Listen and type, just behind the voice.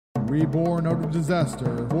Reborn out of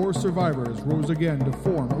disaster, 4 survivors rose again to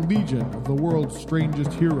form a legion of the world's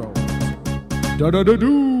strangest heroes.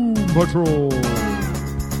 Doom Patrol!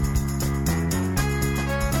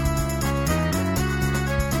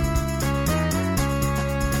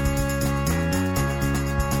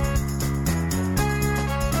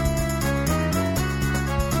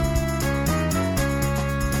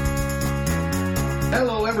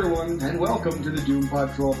 Hello, everyone, and welcome to the Doom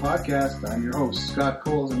Podtrol podcast. I'm your host, Scott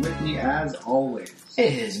Coles, and with me, as always,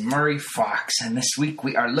 it is Murray Fox, and this week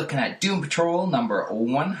we are looking at Doom Patrol number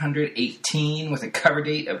 118 with a cover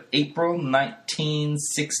date of April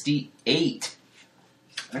 1968.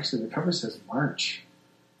 Actually, the cover says March.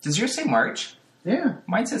 Does yours say March? Yeah.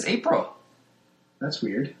 Mine says April. That's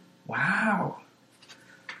weird. Wow.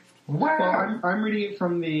 Well, I'm reading it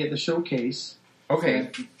from the showcase. Okay.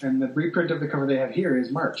 And the reprint of the cover they have here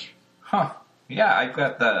is March. Huh. Yeah, I've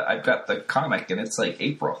got the comic, and it's like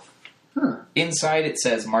April. Huh. Inside it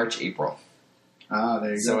says March, April. Ah,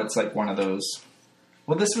 there you go. So it's like one of those.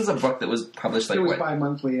 Well, this was a book that was published like it was what?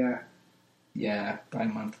 bi-monthly, yeah. Yeah,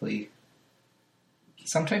 bi-monthly.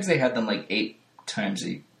 Sometimes they had them like 8 times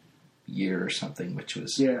a year or something, which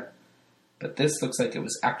was... Yeah. But this looks like it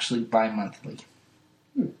was actually bi-monthly.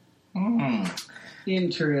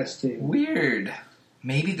 Interesting. Weird.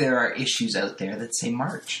 Maybe there are issues out there that say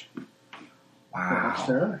March. Wow. Perhaps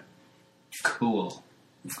there are. Cool.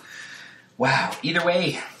 Wow. Either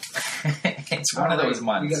way, it's one of those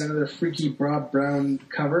months. We got another freaky Bob Brown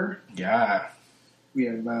cover. Yeah. We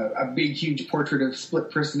have a big, huge portrait of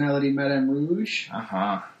split personality Madame Rouge.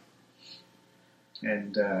 Uh-huh.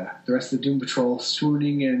 And the rest of the Doom Patrol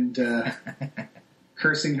swooning and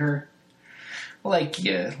cursing her. Like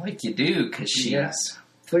you do, because she's... Yeah.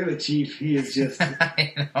 Look at the Chief. He is just...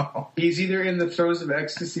 I know. He's either in the throes of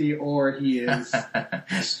ecstasy or he is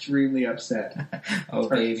extremely upset. Oh,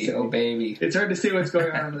 baby. Oh, baby. It's hard to see what's going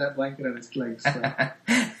on under that blanket on his legs. So.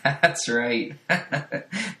 That's right.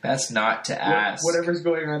 Best not to ask. Whatever's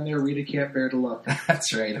going on there, Rita can't bear to look.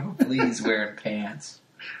 That's right. Hopefully he's wearing pants.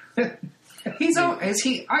 Is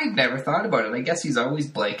he? I never thought about it. I guess he's always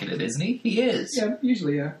blanketed, isn't he? He is. Yeah,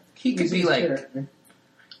 usually, yeah. He could be like... chair.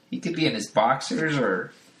 He could be in his boxers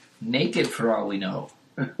or naked for all we know.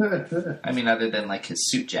 I mean, other than like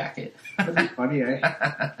his suit jacket. That'd be funny, eh?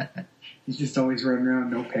 He's just always running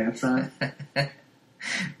around, no pants on. Yes.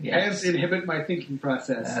 Pants inhibit my thinking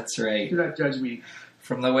process. That's right. Do not judge me.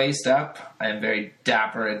 From the waist up, I am very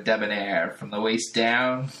dapper and debonair. From the waist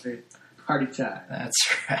down... Party time.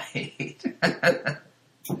 That's right.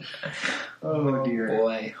 Oh, dear.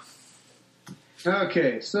 Boy.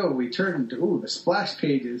 Okay, so we turn to the splash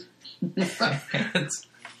pages. It's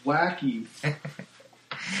wacky.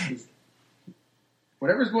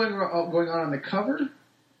 Whatever's going on the cover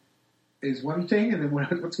is one thing, and then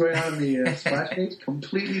what's going on the splash page,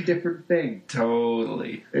 completely different thing.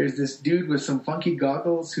 Totally. There's this dude with some funky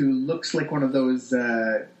goggles who looks like one of those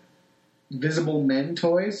Visible Men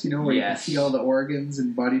toys, where you can see all the organs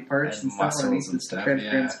and body parts and stuff underneath his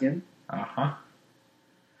transparent skin. Uh-huh.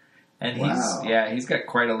 And wow. he's got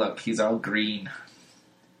quite a look. He's all green.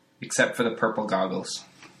 Except for the purple goggles.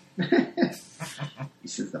 He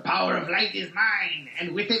says, "The power of light is mine,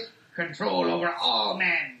 and with it, control over all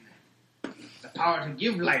men. The power to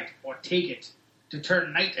give light or take it, to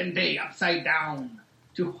turn night and day upside down,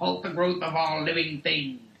 to halt the growth of all living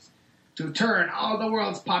things, to turn all the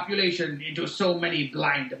world's population into so many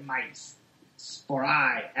blind mice. For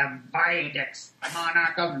I am Videx,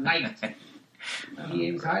 monarch of light." He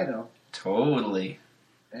aims high, though. Totally.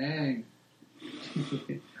 Dang.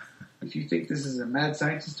 If you think this is a mad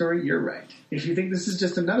scientist story, you're right. If you think this is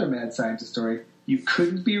just another mad scientist story, you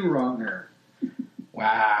couldn't be wronger.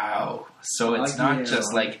 Wow. So it's not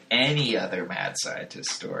just like any other mad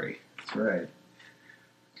scientist story. That's right.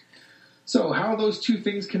 So how those two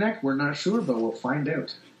things connect, we're not sure, but we'll find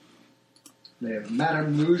out. They have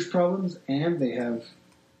Madame Rouge problems, and they have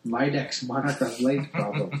Midex Monarch of Light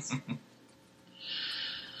problems.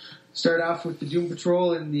 Start off with the Doom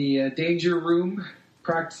Patrol in the danger room,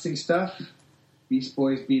 practicing stuff. Beast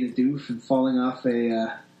Boy's being a doof and falling off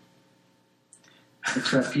a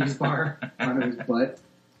trapeze bar onto his butt.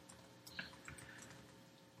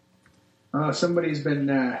 Oh, somebody's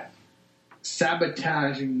been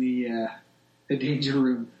sabotaging the danger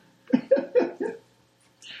room.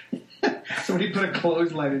 Somebody put a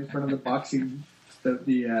clothesline in front of the boxing, what's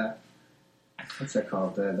that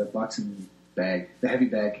called? The boxing bag, the heavy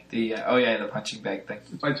bag. The punching bag thing.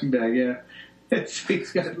 The punching bag, yeah.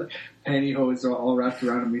 He's got pantyhose all wrapped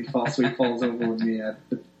around him. He falls over when the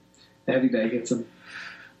heavy bag hits him.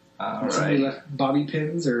 Somebody left bobby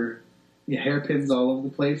pins or hairpins all over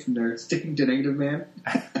the place, and they're sticking to Negative Man.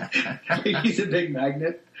 He's a big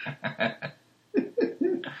magnet.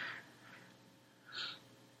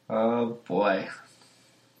 Oh, boy.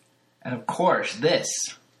 And of course, this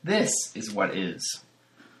is what is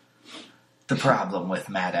the problem with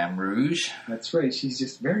Madame Rouge. That's right. She's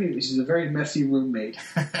a very messy roommate.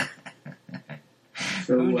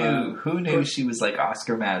 So, Who knew she was like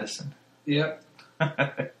Oscar Madison? Yep.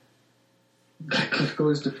 Cliff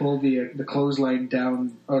goes to pull the clothesline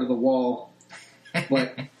down out of the wall,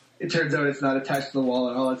 but it turns out it's not attached to the wall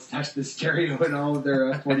at all. It's attached to the stereo and all of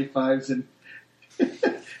their 45s, and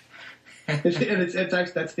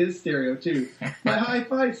that's his stereo too. My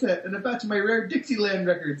hi-fi set and a batch of my rare Dixieland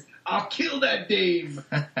records. I'll kill that dame.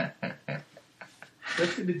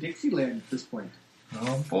 Let's into Dixieland at this point.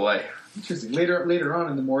 Oh boy! Interesting. Later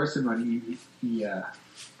on in the Morrison run, he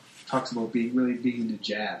talks about being into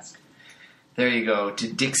jazz. There you go.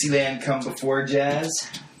 Did Dixieland come before jazz?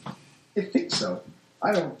 I think so.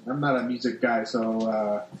 I'm not a music guy,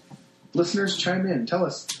 so listeners, chime in. Tell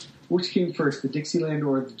us which came first, the Dixieland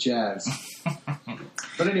or the jazz.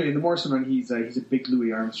 But anyway, in the Morrison run, he's a big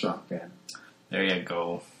Louis Armstrong fan. There you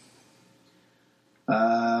go.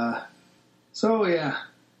 So yeah,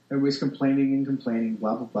 everybody's complaining,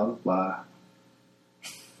 blah blah blah blah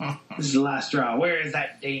blah. This is the last straw. Where is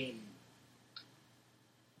that dame?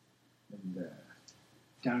 And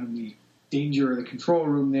down in the danger of the control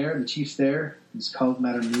room there, the chief's there. He's called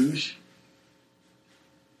Madame Rouge.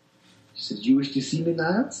 She says, "You wish to see me,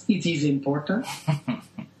 lads? It is important."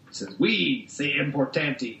 He says, "Oui, c'est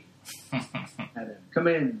importante." Madame, come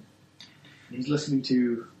in. And he's listening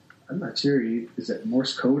to, I'm not sure, is it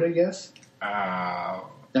Morse code, I guess? I'm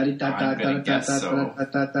gonna guess so.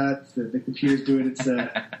 The computer's doing its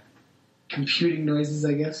computing noises,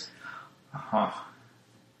 I guess. Uh-huh.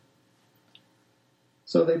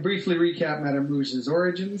 So they briefly recap Madame Rouge's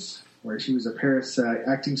origins, where she was a Paris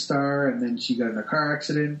acting star, and then she got in a car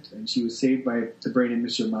accident, and she was saved by the brain and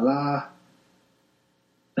Monsieur Malat.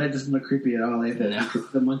 That doesn't look creepy at all, eh?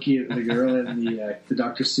 The monkey, the girl in the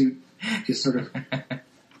doctor suit, just sort of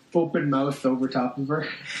open mouth over top of her.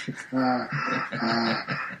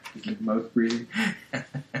 Mouth breathing.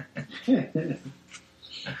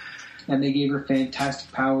 And they gave her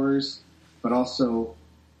fantastic powers, but also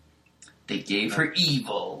they gave her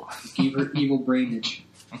evil. Gave her evil brainage.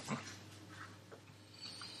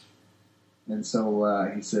 And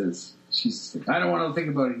so he says, she's like, "I don't want to think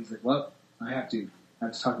about it." He's like, "Well, I have to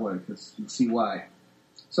talk about it because you'll see why."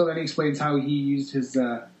 So then he explains how he used his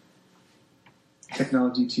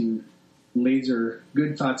technology to laser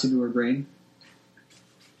good thoughts into her brain.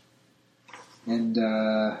 And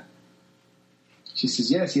she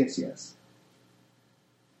says, yes.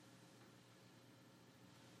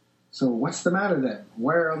 So what's the matter then?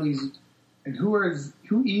 Why are all these... And who is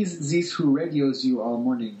this who radios you all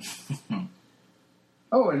morning?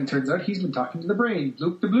 Oh, and it turns out he's been talking to the brain.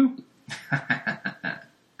 Bloop the bloop.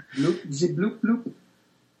 Bloop the bloop bloop.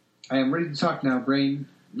 I am ready to talk now, brain.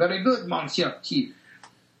 Very good, Monsieur Chief.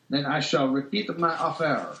 Then I shall repeat my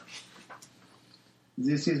offer.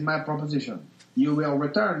 This is my proposition. You will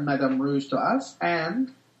return Madame Rouge to us,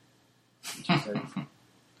 and... She said,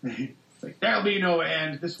 it's like, there'll be no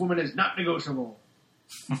and. This woman is not negotiable.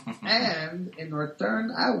 And in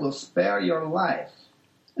return, I will spare your life.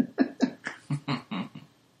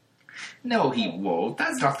 No, he won't.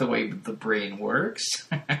 That's not the way the brain works.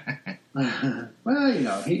 Well, you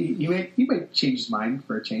know, he might change his mind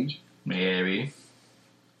for a change. Maybe.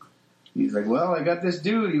 He's like, well, I got this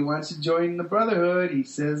dude. He wants to join the Brotherhood. He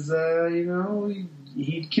says,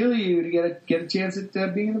 he'd kill you to get a chance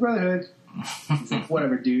at being in the Brotherhood. He's like,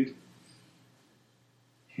 whatever, dude.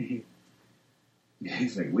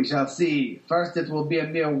 He's like, we shall see. First, it will be a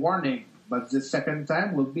mere warning, but the second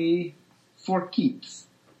time will be for keeps.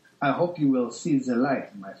 I hope you will see the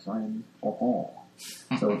light, my friend. Oh.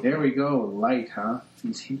 So there we go. Light, huh?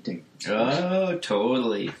 He's hinting. Oh,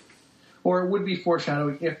 totally. Or it would be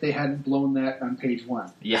foreshadowing if they hadn't blown that on page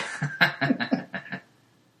 1. Yeah.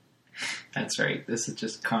 That's right. This is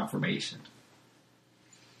just confirmation.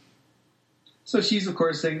 So she's, of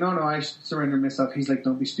course, saying, no, I should surrender myself. He's like,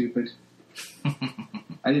 don't be stupid.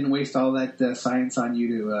 I didn't waste all that science on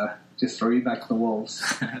you to just throw you back to the wolves.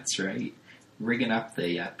 That's right. Rigging up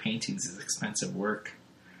the paintings is expensive work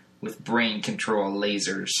with brain control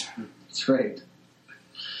lasers. That's right.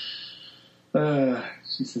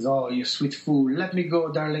 She says, oh, you sweet fool. Let me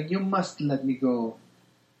go, darling. You must let me go.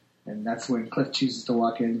 And that's when Cliff chooses to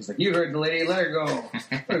walk in. He's like, you heard the lady. Let her go.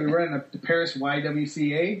 What are we running the Paris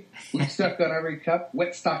YWCA? Stuff on every cup.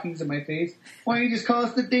 Wet stockings in my face. Why don't you just call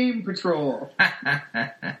us the Dame Patrol?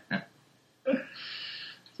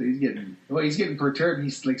 he's getting perturbed.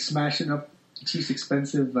 He's like smashing up the Chief's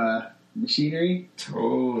expensive machinery.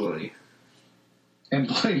 Totally. And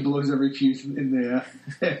blows every fuse in the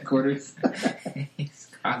headquarters. He's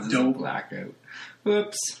causes a blackout.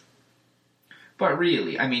 Whoops. But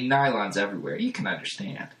really, I mean, nylon's everywhere. You can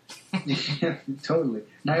understand. Yeah, totally.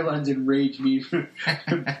 Nylons enrage me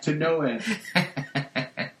to no end.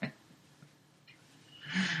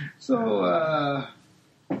 So,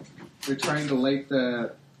 they're trying to light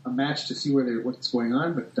a match to see what's going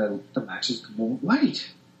on, but the matches won't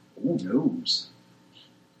light. Who knows?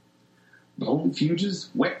 Blown fuses,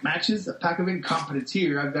 wet matches, a pack of incompetence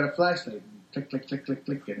here. I've got a flashlight. Click, click, click, click,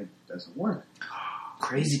 click, and it doesn't work.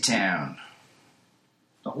 Crazy town.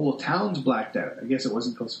 The whole town's blacked out. I guess it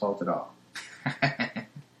wasn't Cole's fault at all.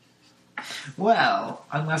 Well,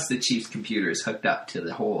 unless the Chief's computer is hooked up to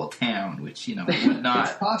the whole town, which, would not...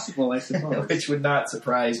 It's possible, I suppose. Which would not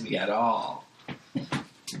surprise me at all.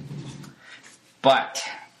 But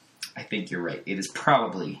I think you're right. It is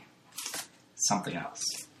probably something else.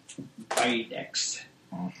 Videx.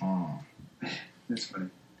 That's funny.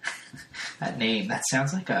 That name, that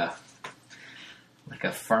sounds like a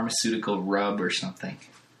pharmaceutical rub or something.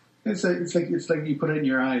 It's like you put it in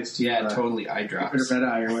your eyes to totally eye drops. Red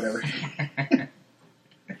eye or whatever.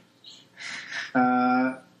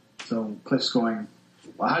 So Cliff's going,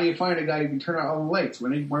 well, how do you find a guy who can turn out all the lights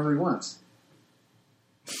whenever he wants?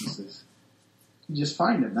 He says, you just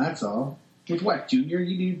find him, that's all. With what, Junior?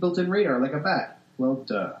 You need built-in radar like a bat. Well,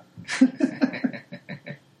 duh.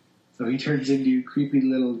 So he turns into creepy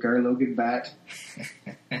little Garlogan bat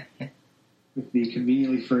with the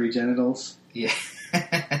conveniently furry genitals. Yeah.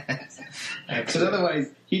 Because otherwise,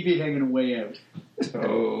 he'd be hanging way out.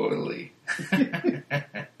 Totally.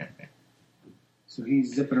 So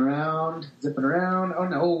he's zipping around. Oh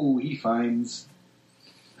no, he finds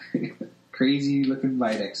crazy-looking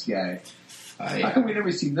Videx guy. How come we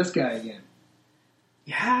never seen this guy again?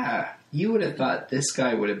 Yeah, you would have thought this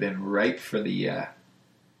guy would have been ripe for the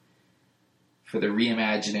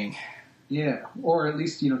reimagining. Yeah, or at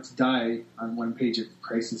least, to die on one page of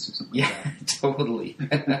Crisis or something like that. Totally.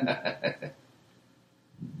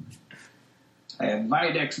 I am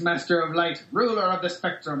Videx, Master of Light, ruler of the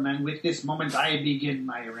spectrum, and with this moment I begin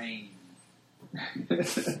my reign.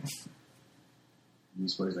 This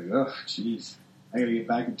boy's like, oh, jeez, I gotta get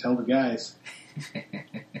back and tell the guys.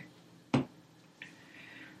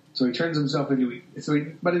 So he turns himself into...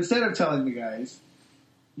 But instead of telling the guys,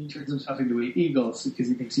 he turns himself into eagles because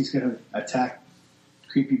he thinks he's going to attack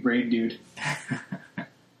creepy brain dude.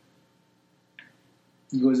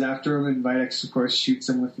 He goes after him, and Videx, of course, shoots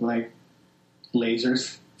him with,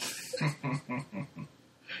 lasers.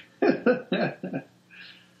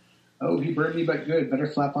 Oh, he burned me but good. Better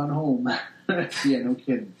flap on home. Yeah, no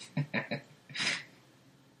kidding.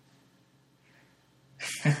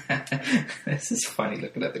 This is funny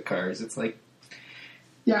looking at the cars. It's like...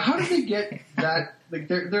 Yeah, how did they get that?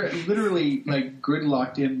 They're literally,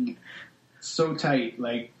 gridlocked in so tight.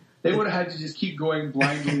 They would have had to just keep going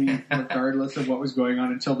blindly regardless of what was going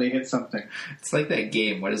on until they hit something. It's like that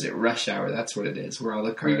game. What is it? Rush Hour. That's what it is. Where all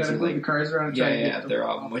the cars are the cars around and try to get they're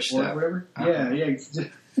all mushed up. Whatever. Yeah,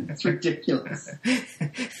 it's ridiculous.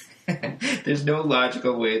 There's no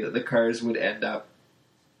logical way that the cars would end up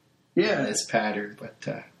in this pattern, but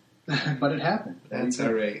but it happened. That's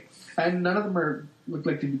all right. And none of them look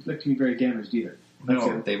to be very damaged either.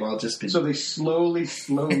 No, they've all just been... So they slowly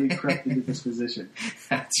crept into this position.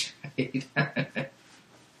 That's right.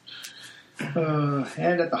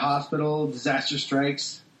 And at the hospital, disaster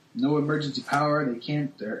strikes. No emergency power. They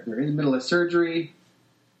can't. They're in the middle of surgery.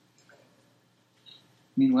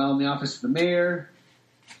 Meanwhile, in the office of the mayor,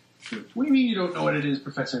 what do you mean you don't know what it is,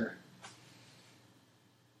 Professor?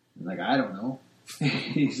 I'm like, I don't know.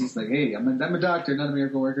 He's just like, hey, I'm a doctor, not a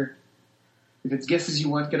miracle worker. If it's guesses you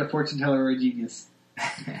want, get a fortune teller or a genius.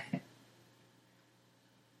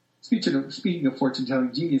 Speaking of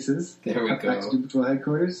fortune-telling geniuses, there we go. Back to Doom Patrol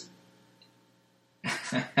headquarters.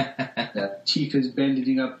 The Chief is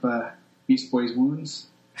bandaging up Beast Boy's wounds,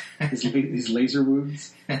 his laser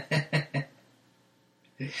wounds.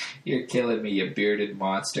 You're killing me, you bearded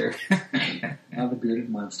monster. Now the bearded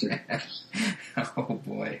monster. Oh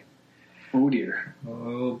boy. Oh dear.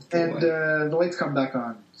 Oh boy. And the lights come back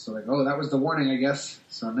on. So that was the warning, I guess.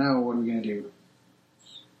 So now what are we going to do?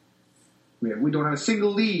 We don't have a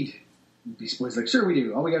single lead. Beast Boy's like, sure we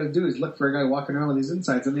do. All we got to do is look for a guy walking around with his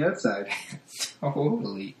insides on the outside.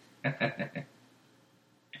 Totally.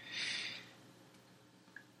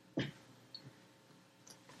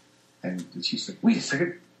 And she's like, wait a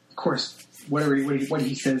second. Of course, what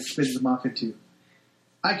he says spins them off into,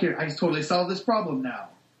 I totally solved this problem now.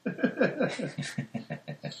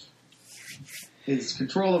 His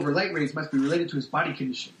control over light rays must be related to his body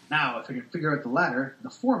condition. Now, if I can figure out the latter, the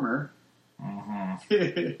former,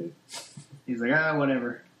 he's like,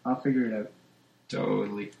 whatever. I'll figure it out.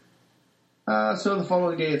 Totally. So the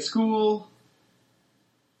following day at school,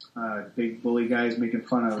 big bully guy's making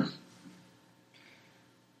fun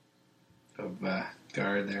of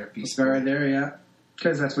guard there. Guard there, yeah.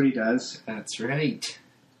 Because that's what he does. That's right.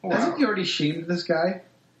 Wow. Hasn't he already shamed this guy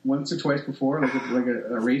once or twice before, like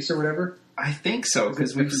a race or whatever? I think so,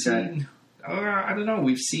 because we've seen... I don't know.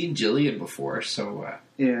 We've seen Jillian before, so...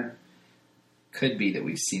 yeah. Could be that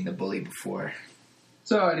we've seen the bully before.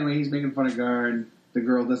 So anyway, he's making fun of Guard. The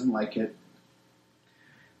girl doesn't like it.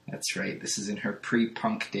 That's right. This is in her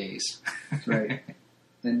pre-punk days. That's right.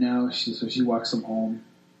 And now she walks him home.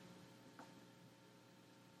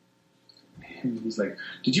 And he's like,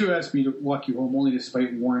 "Did you ask me to walk you home only to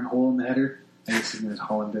spite Warren Hole in the header?" And he's sitting there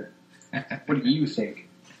Hollander. What do you think?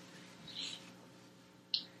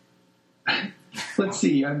 Let's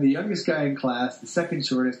see. I'm the youngest guy in class, the second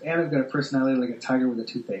shortest, and I've got a personality like a tiger with a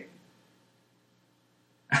toothache.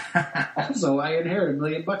 Also, I inherited $1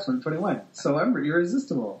 million when I'm 21, so I'm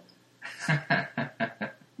irresistible.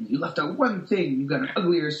 You left out one thing. You've got an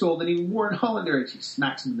uglier soul than even Warren Hollander. And she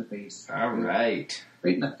smacks him in the face. All right.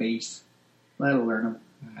 Right in the face. That'll learn him.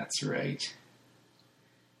 That's right.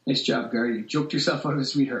 Nice job, Gary. You joked yourself out of a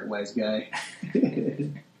sweetheart, wise guy.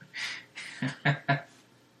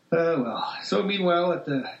 Well. So meanwhile, at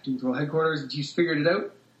the Podtrol headquarters, Chief's figured it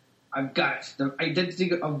out. I've got it. The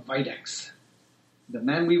identity of Videx. The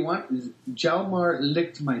man we want is Hjalmar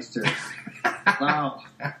Lichtmeister. Wow.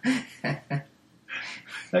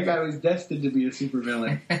 That guy was destined to be a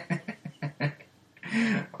supervillain.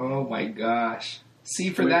 Oh my gosh.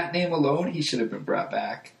 See, for that name alone, he should have been brought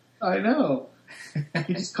back. I know.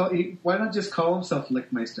 Why not just call himself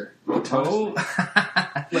Lichtmeister? Oh.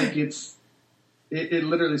 Like it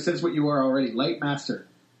literally says what you are already. Light Master.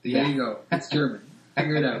 Yeah. There you go. It's German.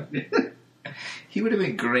 Figure it out. He would have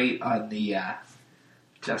been great on the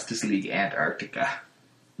Justice League Antarctica.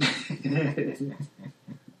 I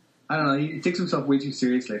don't know. He takes himself way too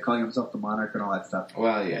seriously, calling himself the Monarch and all that stuff.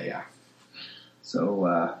 Well, yeah.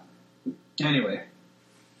 So, anyway.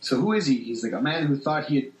 So who is he? He's like a man who thought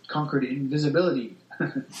he had conquered invisibility.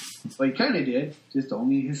 Well, he kind of did. Just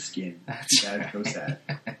only his skin. That's right. So sad.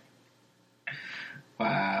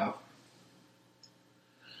 Wow.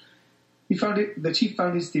 The chief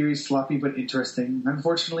found his theories sloppy but interesting.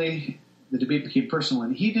 Unfortunately, the debate became personal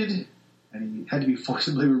and heated, and he had to be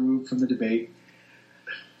forcibly removed from the debate.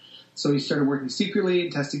 So he started working secretly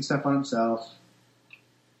and testing stuff on himself.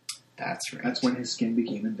 That's right. That's when his skin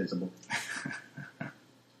became invisible.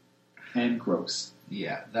 And gross.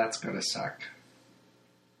 Yeah, that's gonna suck.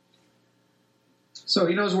 So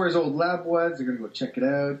he knows where his old lab was. They're gonna go check it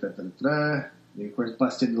out. They, of course,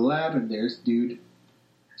 bust into the lab, and there's dude.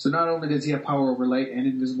 So not only does he have power over light and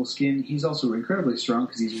invisible skin, he's also incredibly strong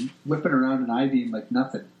because he's whipping around an I-beam like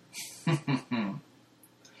nothing.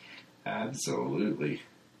 Absolutely.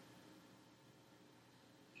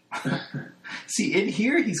 See, in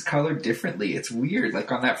here he's colored differently. It's weird.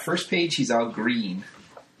 Like on that first page, he's all green.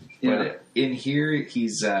 Yeah. But in here,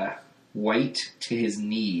 he's white to his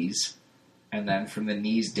knees, and then from the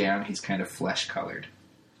knees down, he's kind of flesh-colored.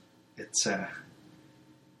 It's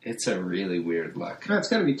a really weird look. It's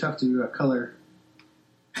got to be tough to color.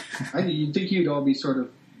 You'd think you'd all be sort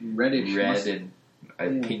of reddish. Red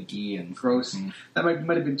and pinky and... Gross. Mm. That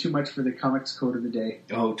might have been too much for the comics code of the day.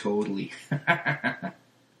 Oh, totally.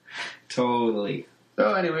 Totally.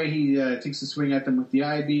 So anyway, he takes a swing at them with the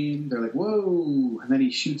I-beam. They're like, whoa! And then he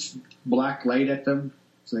shoots black light at them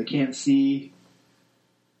so they can't see.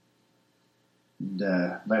 And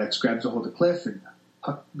Videx grabs a hold of Cliff and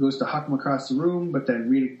goes to huck him across the room, but then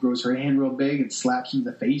Rita grows her hand real big and slaps him in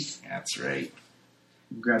the face. That's right.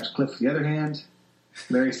 And grabs Cliff with the other hand.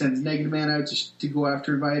 Larry sends Negative Man out to go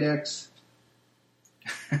after Videx.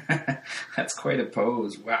 That's quite a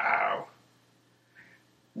pose. Wow.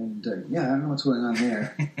 And, I don't know what's going on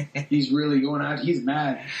there. He's really going out. He's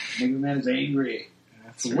mad. Negative Man is angry.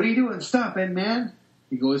 Right. What are you doing? Stop it, man.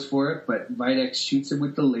 He goes for it, but Videx shoots him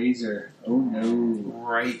with the laser. Oh, no.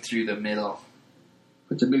 Right through the middle.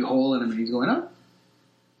 Puts a big hole in him, and he's going, up.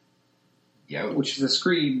 Yep. Which is a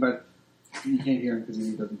scream, but you can't hear him because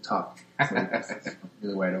he doesn't talk. So it's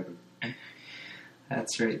really wide open.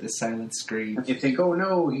 That's right, the silent scream. And you think, oh,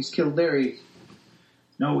 no, he's killed Larry.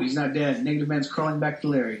 No, he's not dead. Negative Man's crawling back to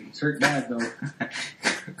Larry. He's hurt bad, though.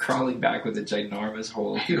 Crawling back with a ginormous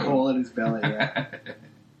hole. Big hole in his belly, yeah.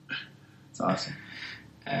 It's awesome.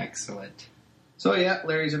 Excellent. So, yeah,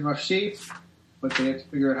 Larry's in rough shape. but they have to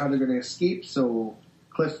figure out how they're going to escape. So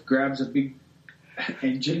Cliff grabs a big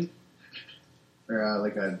engine, or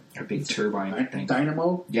like a big turbine thing.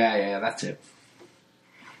 Dynamo. Yeah, that's it.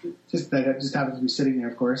 That just happens to be sitting there,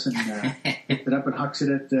 of course, and picked it up and hucks it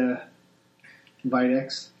at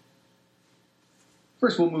Videx.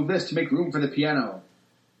 First, we'll move this to make room for the piano.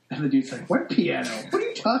 And the dude's like, "What piano? What are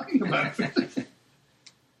you talking about?"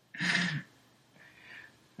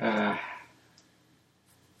 And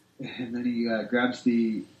then he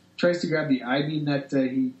tries to grab the I-beam that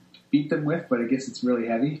he beat them with, but I guess it's really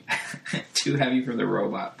heavy. Too heavy for the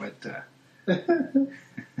robot, but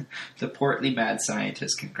the portly mad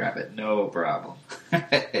scientist can grab it, no problem.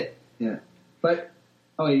 Yeah. But,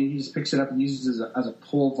 he just picks it up and uses it as a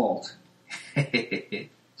pole vault to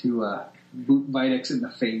boot Videx in the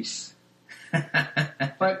face.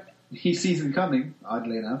 But he sees him coming,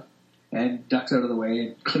 oddly enough, and ducks out of the way,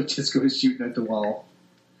 and Cliff just goes shooting at the wall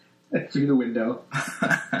through the window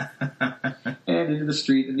and into the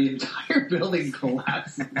street, and the entire building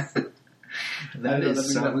collapses.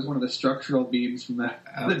 That was one of the structural beams from the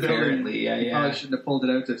building. Apparently, yeah. Probably shouldn't have pulled it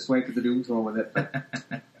out to swipe at the doom troll with it,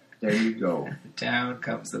 but there you go. Down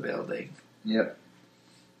comes the building. Yep.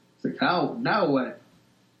 It's like, now what?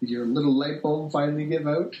 Did your little light bulb finally give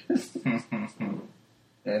out?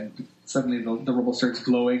 And suddenly the rubble starts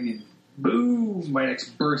glowing, and boom!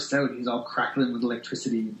 Videx bursts out. He's all crackling with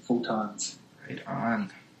electricity and photons. Right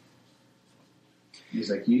on. He's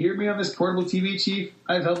like, "You hear me on this portable TV, Chief?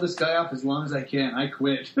 I've held this guy off as long as I can. I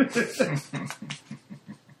quit."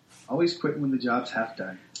 Always quit when the job's half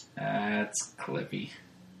done. That's Clippy.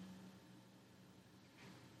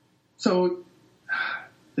 So,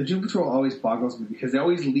 the Doom Patrol always boggles me because they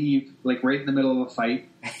always leave, like, right in the middle of a fight,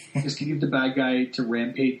 just to give the bad guy to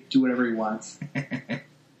rampage, do whatever he wants.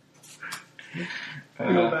 We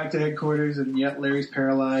go back to headquarters, and yet Larry's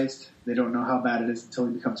paralyzed. They don't know how bad it is until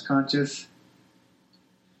he becomes conscious.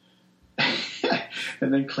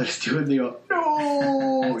 And then Cliff's doing the old,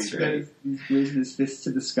 no! He's raising his fists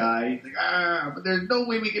to the sky. He's like, but there's no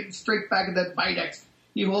way we can strike back at that Videx.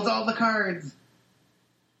 He holds all the cards.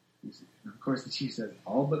 And of course, the chief says,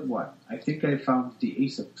 all but one. I think I found the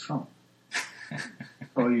ace of trump.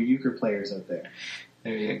 All you euchre players out there.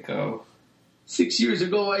 There you go. 6 years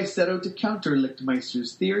ago, I set out to counter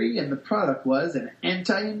Lichtmeister's theory, and the product was an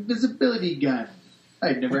anti-invisibility gun.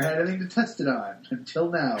 I'd never had anything to test it on, until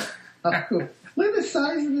now. Look at the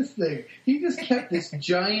size of this thing. He just kept this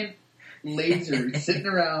giant laser sitting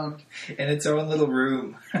around. In its own little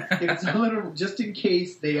room. Just in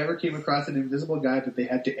case they ever came across an invisible guy that they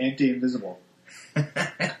had to anti-invisible.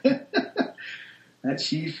 That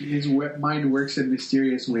chief, his mind works in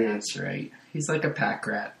mysterious ways. That's right. He's like a pack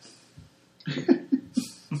rat.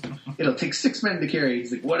 It'll take 6 men to carry.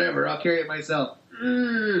 He's like, whatever, I'll carry it myself.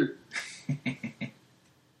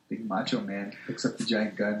 Big macho man picks up the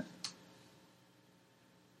giant gun.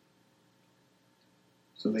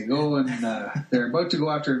 So they go and they're about to go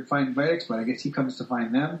after and find Videx, but I guess he comes to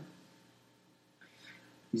find them.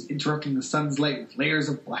 He's interrupting the sun's light with layers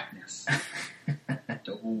of blackness.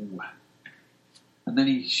 And then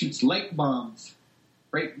he shoots light bombs.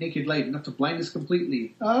 Bright naked light, enough to blind us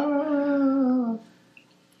completely. Ah!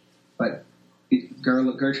 But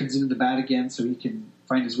Gar turns into the bat again so he can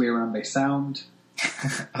find his way around by sound.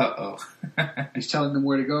 Uh-oh. He's telling them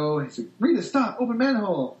where to go. He's like, Rita, stop! Open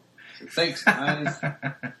manhole! So, thanks, guys.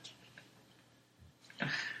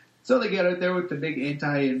 So they get out there with the big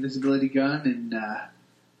anti-invisibility gun, and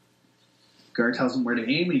Gar tells him where to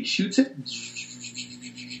aim, and he shoots it.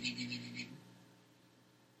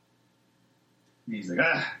 And he's like,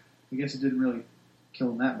 I guess it didn't really kill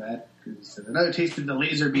him that bad. Because he said, another taste of the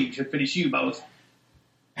laser beam should finish you both.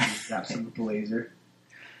 And he zaps him with the laser.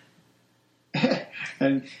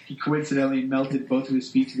 And he coincidentally melted both of his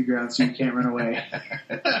feet to the ground so he can't run away.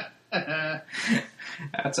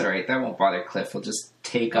 That's alright. That won't bother Cliff. He'll just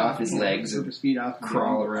take off his legs and his feet off and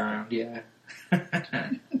crawl around. Yeah.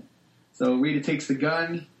 So Rita takes the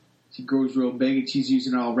gun. She grows real big and she's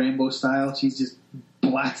using it all Rambo style. She's just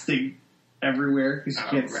blasting everywhere because you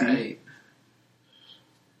can't see.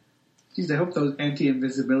 Jeez, I hope those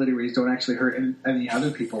anti-invisibility rays don't actually hurt any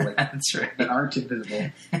other people That's right. that aren't invisible.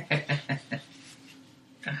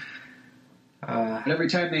 But every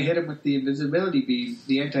time they hit him with the invisibility beam,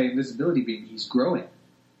 the anti-invisibility beam, he's growing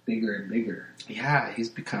bigger and bigger. Yeah, he's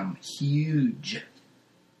become huge.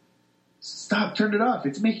 Stop, turn it off.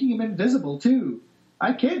 It's making him invisible, too.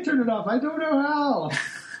 I can't turn it off. I don't know how.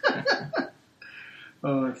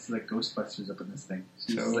 Oh, it's like Ghostbusters up in this thing.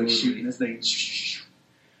 She's like shooting this thing.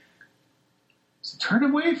 So turn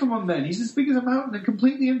away from him then. He's as big as a mountain and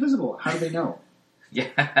completely invisible. How do they know? Yeah.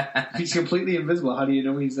 If he's completely invisible, how do you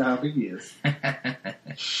know how big he is?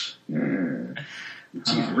 The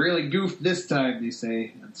chief really goofed this time, they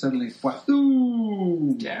say. And suddenly,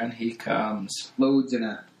 wahoo! Down he comes. Explodes in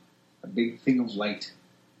a big thing of light.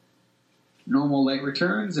 Normal light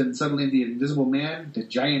returns, and suddenly the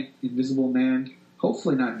giant invisible man,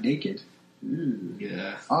 hopefully not naked. Ooh,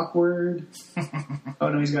 yeah. Awkward. Oh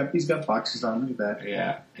no, he's got boxers on. Look at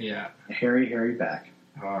that. Yeah. A hairy back.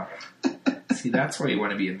 Oh. See, that's why you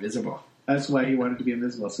want to be invisible. That's why he wanted to be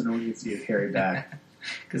invisible, so no one can see his hairy back.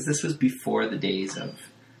 Because this was before the days of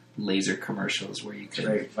laser commercials where you could...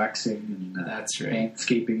 That's right, waxing and that's right.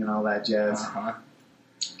 landscaping and all that jazz.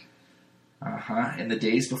 In the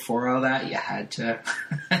days before all that, you had to...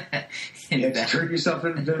 you had to turn yourself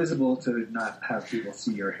invisible to not have people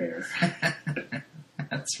see your hair.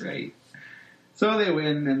 That's right. So they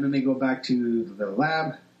win, and then they go back to the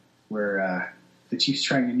lab where the chief's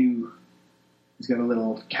trying a new... He's got a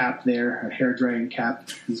little cap there, a hair-drying cap.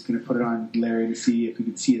 He's going to put it on Larry to see if he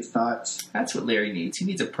can see his thoughts. That's what Larry needs. He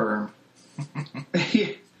needs a perm.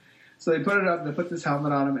 Yeah. So they put it up. They put this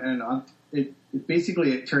helmet on him, and it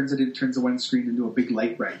turns the one screen into a big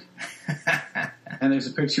light bright. And there's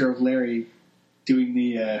a picture of Larry doing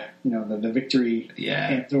the victory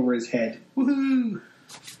hands over his head. Woohoo!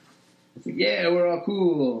 It's like, yeah, we're all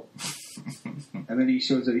cool. And then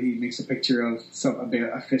he makes a picture of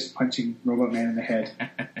a fist punching Robot Man in the head.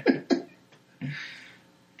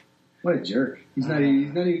 What a jerk! He can't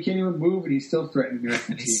even move, and he's still threatening the rest of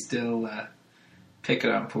the team. He's still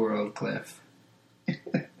picking on poor old Cliff.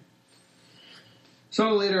 So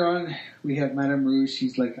later on, we have Madame Rouge.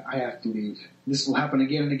 She's like, I have to leave. This will happen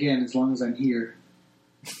again and again as long as I'm here.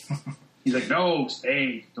 He's like, no,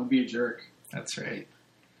 stay. Don't be a jerk. That's right.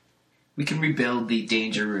 We can rebuild the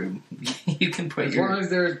danger room. You can put as long as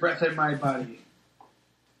there is breath in my body.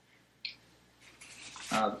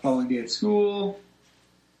 The following day at school,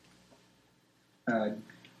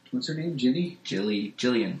 what's her name? Ginny?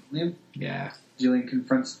 Jillian. Name? Yeah. Jillian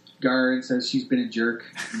confronts Gar and says she's been a jerk.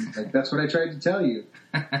 Like, that's what I tried to tell you.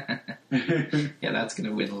 Yeah, that's going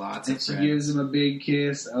to win lots of friends. And she gives him a big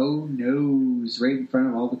kiss. Oh, no. Right in front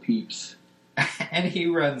of all the peeps. And he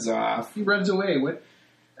runs off. He runs away. What?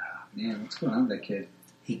 Oh, man, what's going on with that kid?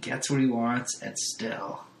 He gets what he wants, and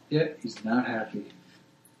still... Yeah, he's not happy.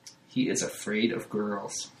 He is afraid of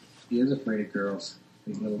girls. He is afraid of girls.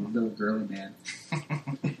 Big little girly man.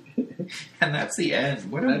 And that's the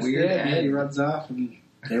end. What a weird end. Yeah, he runs off, and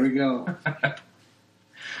there we go.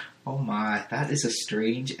 Oh my, that is a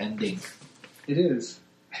strange ending. It is.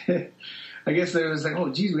 I guess it was like, oh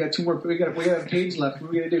geez, we got two more. We got a page left. What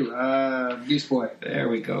are we gonna do? Beast Boy. There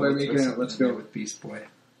we go. Let's go with Beast Boy.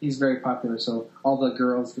 He's very popular, so all the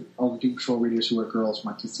Doom Patrol readers who are girls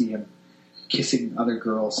want to see him kissing other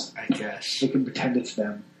girls. I guess they can pretend it's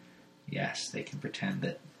them. Yes, they can pretend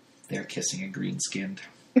that they're kissing a green-skinned.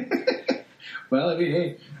 Well, I mean,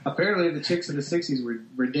 hey, apparently the chicks in the 60s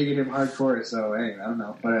were digging him hardcore, so, hey, I don't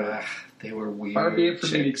know. Whatever. They were weird. Far be it for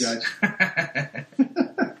me to judge.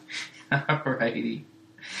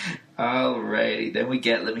 Alrighty. Then we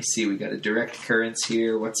got a direct occurrence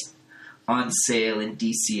here. What's on sale in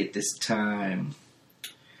DC at this time?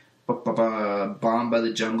 Bomb by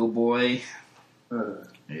the Jungle Boy.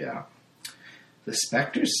 Yeah. The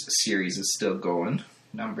Spectres series is still going.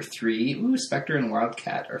 Number 3. Ooh, Spectre and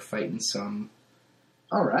Wildcat are fighting some...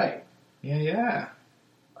 All right. Yeah.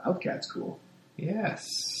 Wildcat's cool. Yes.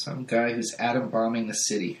 Some guy who's atom bombing the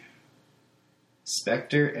city.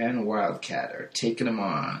 Spectre and Wildcat are taking him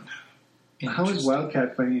on. How is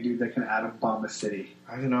Wildcat fighting a dude that can atom bomb a city?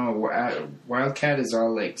 I don't know. Wildcat is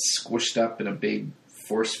all like squished up in a big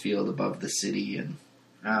force field above the city and...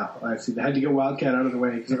 Oh, I see. They had to get Wildcat out of the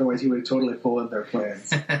way because otherwise he would have totally folded their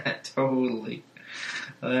plans. Totally.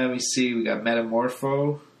 Let me see. We got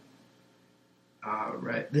Metamorpho. All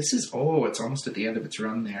right. it's almost at the end of its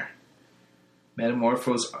run there.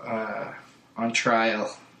 Metamorpho's on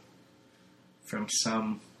trial from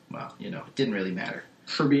some, well, it didn't really matter.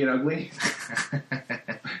 For being ugly?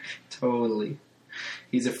 Totally.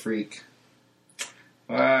 He's a freak.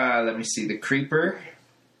 Let me see. The Creeper.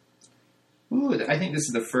 Ooh, I think this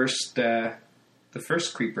is the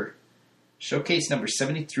first Creeper. Showcase number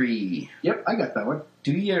 73. Yep, I got that one.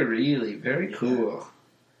 Do you really? Very cool.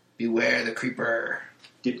 Beware the Creeper.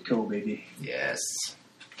 Ditko, baby. Yes.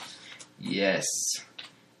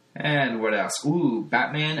 And what else? Ooh,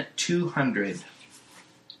 Batman 200.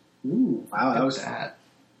 Ooh, wow, that.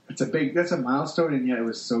 That's a milestone, and yet it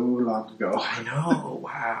was so long ago. I know,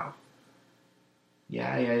 wow.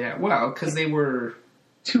 Yeah. Well, because they were...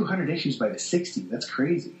 200 issues by the 60s. That's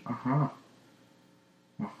crazy.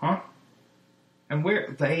 And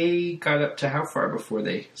where they got up to how far before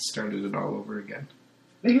they started it all over again?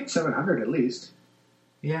 They hit 700 at least.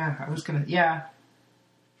 Yeah, I was gonna. Yeah.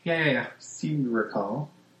 Seem to recall.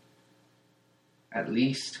 At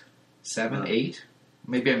least 7, 8.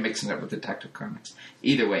 Maybe I'm mixing it up with Detective Comics.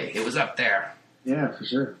 Either way, it was up there. Yeah, for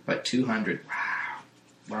sure. But 200.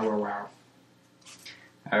 Wow.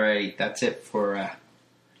 Alright, that's it for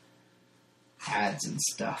ads and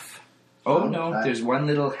stuff. Oh, no, there's one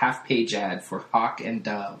little half-page ad for Hawk and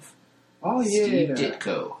Dove. Oh, yeah. Steve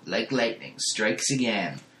Ditko, like lightning, strikes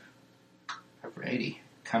again. Alrighty,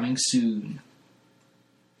 coming soon.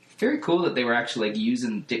 Very cool that they were actually like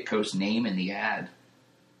using Ditko's name in the ad.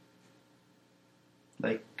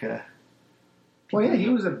 Like, well, yeah, he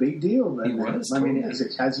was a big deal. Then. He was. I mean, Totally.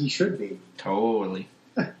 as he should be. Totally.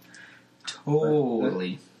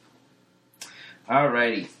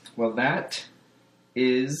 Alrighty. Well, that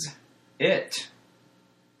is it.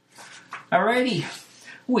 Alrighty.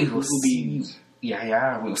 We will see.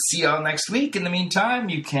 Yeah. We'll see y'all next week. In the meantime,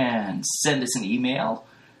 you can send us an email.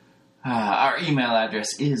 Our email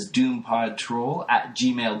address is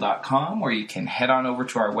doompodtroll@gmail.com, or you can head on over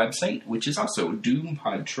to our website, which is also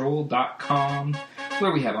doompodtroll.com,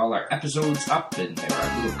 where we have all our episodes up, and there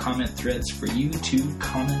are little comment threads for you to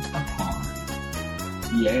comment upon.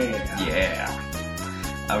 Yeah.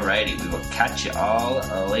 Alrighty, we will catch you all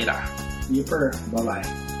later. Yipper. Bye-bye.